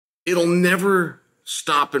it'll never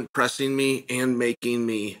stop impressing me and making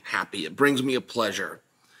me happy. It brings me a pleasure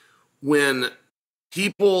when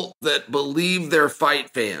people that believe they're fight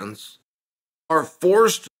fans are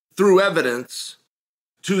forced through evidence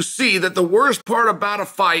to see that the worst part about a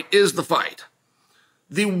fight is the fight.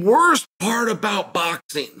 The worst part about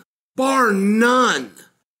boxing, bar none,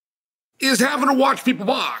 is having to watch people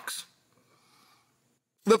box.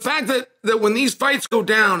 The fact that when these fights go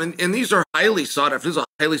down, and these are highly sought after, this is a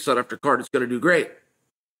highly sought after card, it's going to do great.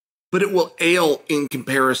 But it will ail in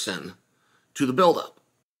comparison to the buildup.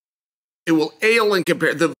 It will ail in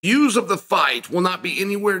comparison. The views of the fight will not be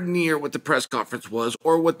anywhere near what the press conference was,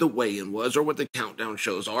 or what the weigh-in was, or what the countdown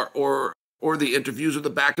shows are, or the interviews or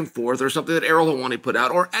the back and forth, or something that Errol Hawani put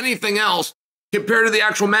out, or anything else compared to the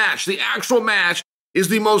actual match. The actual match is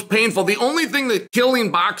the most painful. The only thing that's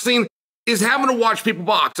killing boxing is having to watch people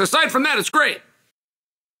box. Aside from that, it's great.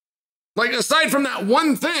 Like, aside from that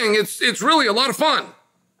one thing, it's really a lot of fun.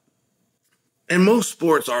 And most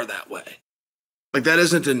sports are that way. Like, that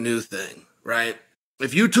isn't a new thing, right?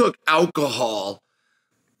 If you took alcohol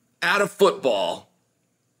out of football,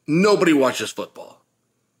 nobody watches football.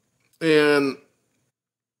 And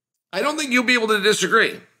I don't think you'll be able to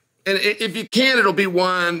disagree. And if you can, it'll be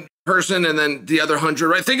one person and then the other 100,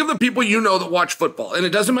 right? Think of the people you know that watch football. And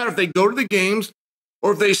it doesn't matter if they go to the games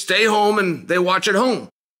or if they stay home and they watch at home.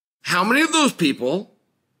 How many of those people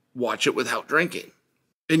watch it without drinking?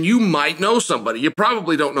 And you might know somebody. You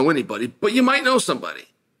probably don't know anybody, but you might know somebody.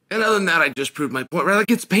 And other than that, I just proved my point, right?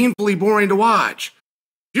 Like, it's painfully boring to watch.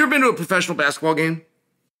 You ever been to a professional basketball game?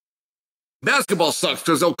 Basketball sucks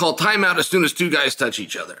because they'll call timeout as soon as two guys touch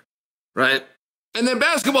each other, right? And then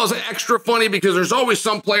basketball is extra funny because there's always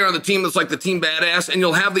some player on the team that's like the team badass, and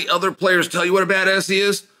you'll have the other players tell you what a badass he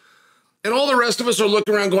is. And all the rest of us are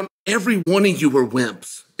looking around going, every one of you are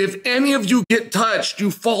wimps. If any of you get touched,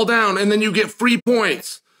 you fall down and then you get free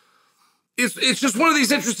points. It's just one of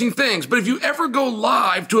these interesting things. But if you ever go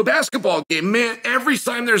live to a basketball game, man, every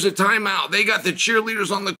time there's a timeout, they got the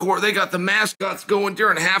cheerleaders on the court. They got the mascots going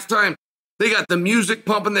during halftime. They got the music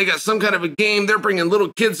pumping. They got some kind of a game. They're bringing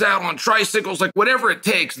little kids out on tricycles, like whatever it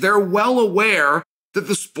takes. They're well aware that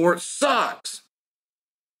the sport sucks.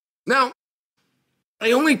 Now,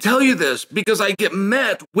 I only tell you this because I get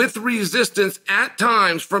met with resistance at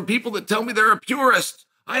times from people that tell me they're a purist.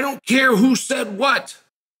 I don't care who said what.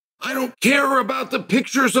 I don't care about the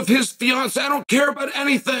pictures of his fiance. I don't care about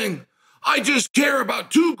anything. I just care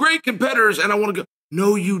about two great competitors, and I want to go,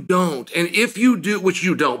 no, you don't. And if you do, which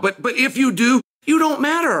you don't, but if you do, you don't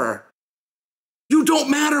matter. You don't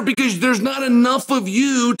matter because there's not enough of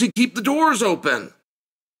you to keep the doors open.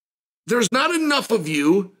 There's not enough of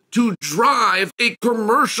you to drive a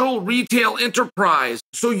commercial retail enterprise.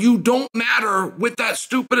 So you don't matter with that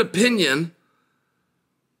stupid opinion.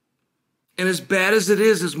 And as bad as it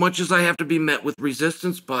is, as much as I have to be met with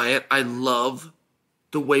resistance by it, I love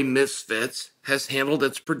the way Misfits has handled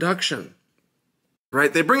its production.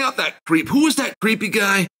 Right? They bring out that creep. Who was that creepy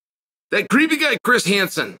guy? That creepy guy, Chris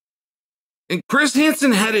Hanson. And Chris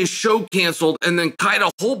Hanson had his show canceled and then kite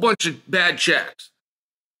a whole bunch of bad checks.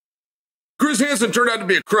 Chris Hanson turned out to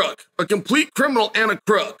be a crook, a complete criminal and a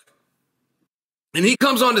crook. And he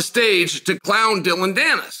comes on the stage to clown Dillon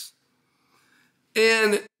Danis.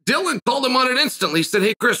 And Dillon called him on it instantly. He said,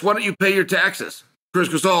 hey, Chris, why don't you pay your taxes? Chris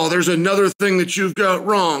goes, oh, there's another thing that you've got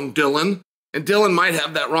wrong, Dillon. And Dillon might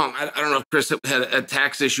have that wrong. I don't know if Chris had a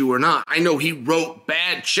tax issue or not. I know he wrote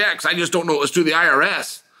bad checks. I just don't know it was through the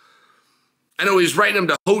IRS. I know he's writing them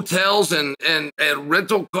to hotels and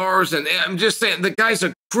rental cars. And I'm just saying, the guy's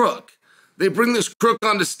a crook. They bring this crook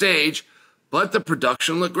on the stage, but the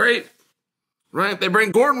production looked great. Right? They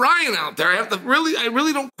bring Gordon Ryan out there. I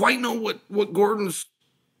really don't quite know what Gordon's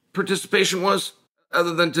participation was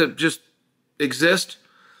other than to just exist.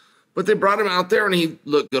 But they brought him out there and he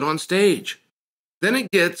looked good on stage. Then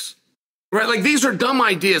it gets, right, like these are dumb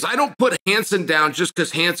ideas. I don't put Hanson down just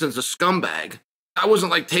because Hanson's a scumbag. I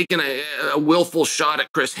wasn't like taking a willful shot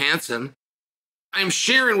at Chris Hanson. I'm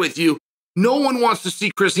sharing with you, no one wants to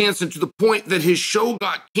see Chris Hanson to the point that his show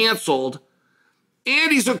got canceled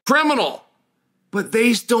and he's a criminal. But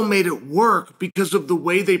they still made it work because of the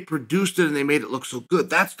way they produced it and they made it look so good.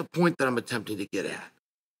 That's the point that I'm attempting to get at.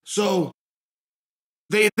 So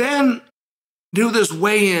they then do this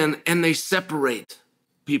weigh-in and they separate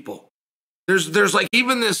people. There's like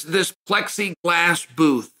even this plexiglass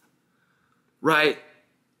booth, right?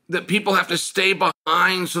 That people have to stay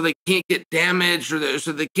behind so they can't get damaged or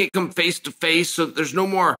so they can't come face to face. So there's no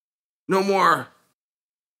more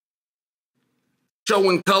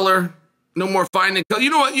showing color. No more finding color. You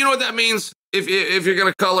know what that means if you're going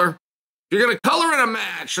to color? If you're going to color in a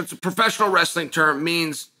match, that's a professional wrestling term,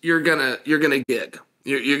 means you're gonna gig.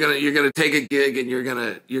 You're gonna take a gig and you're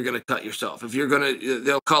gonna cut yourself. If you're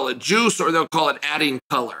they'll call it juice or they'll call it adding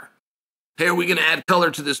color. Hey, are we gonna add color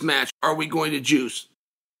to this match? Are we going to juice?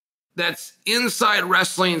 That's inside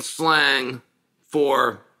wrestling slang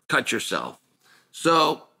for cut yourself.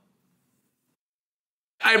 So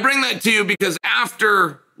I bring that to you because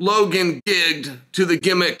after Logan gigged to the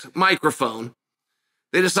gimmicked microphone,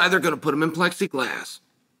 they decide they're going to put him in plexiglass,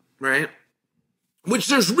 right? Which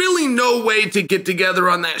there's really no way to get together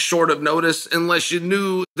on that short of notice unless you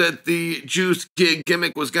knew that the juice gig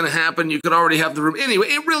gimmick was going to happen. You could already have the room. Anyway,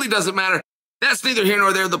 it really doesn't matter. That's neither here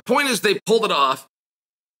nor there. The point is they pulled it off.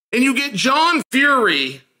 And you get John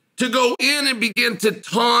Fury to go in and begin to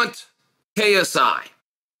taunt KSI.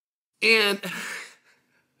 And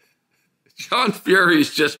John Fury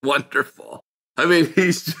is just wonderful. I mean,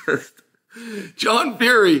 John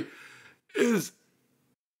Fury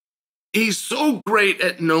he's so great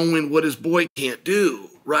at knowing what his boy can't do,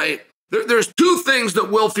 right? There's two things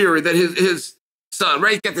that Will Fury, that his son,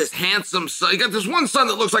 right? He's got this handsome son. He got this one son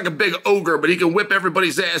that looks like a big ogre, but he can whip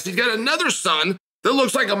everybody's ass. He's got another son that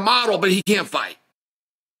looks like a model, but he can't fight.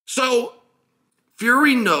 So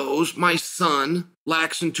Fury knows my son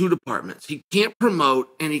lacks in two departments. He can't promote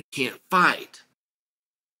and he can't fight.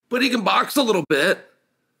 But he can box a little bit.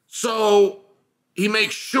 So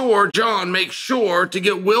John makes sure to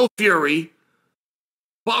get Will Fury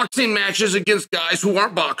boxing matches against guys who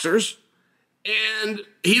aren't boxers. And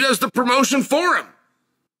he does the promotion for him.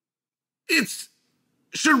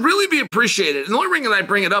 Should really be appreciated. And the only reason I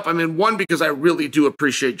bring it up, I mean, one, because I really do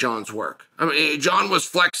appreciate John's work. I mean, John was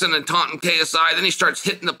flexing and taunting KSI. Then he starts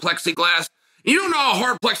hitting the plexiglass. You don't know how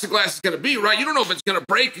hard plexiglass is going to be, right? You don't know if it's going to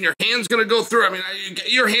break and your hand's going to go through. I mean,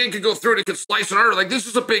 your hand could go through it. It could slice an artery. Like, this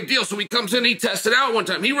is a big deal. So he comes in, he tests it out one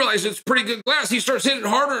time. He realizes it's pretty good glass. He starts hitting it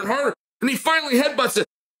harder and harder. And he finally headbutts it.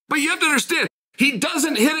 But you have to understand, he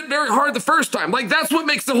doesn't hit it very hard the first time. Like, that's what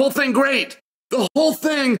makes the whole thing great. The whole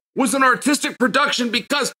thing was an artistic production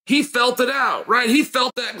because he felt it out, right? He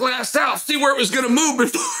felt that glass out, see where it was going to move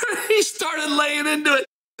before he started laying into it.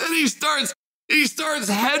 Then he starts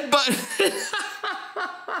headbutting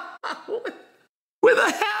with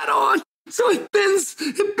a hat on. So it bends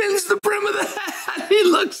the brim of the hat. He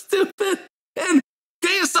looks stupid. And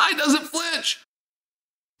KSI doesn't flinch.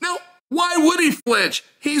 Now, why would he flinch?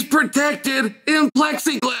 He's protected in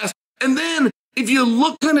plexiglass. And then if you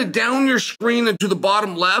look kind of down your screen and to the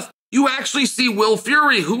bottom left, you actually see Will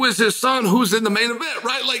Fury, who is his son, who's in the main event,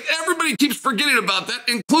 right? Like, everybody keeps forgetting about that,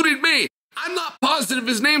 including me. I'm not positive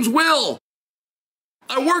his name's Will.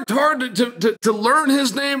 I worked hard to learn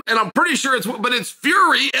his name, and I'm pretty sure it's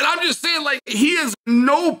Fury. And I'm just saying, like, he has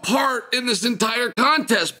no part in this entire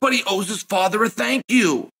contest, but he owes his father a thank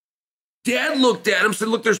you. Dad looked at him and said,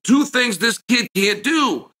 look, there's two things this kid can't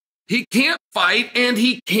do. He can't fight and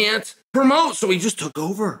he can't promote. So he just took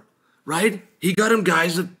over, right? He got him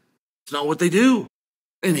guys that it's not what they do.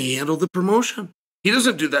 And he handled the promotion. He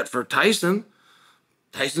doesn't do that for Tyson.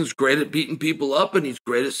 Tyson's great at beating people up and he's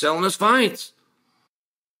great at selling his fights.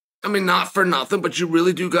 I mean, not for nothing, but you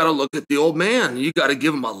really do got to look at the old man. You got to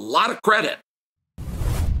give him a lot of credit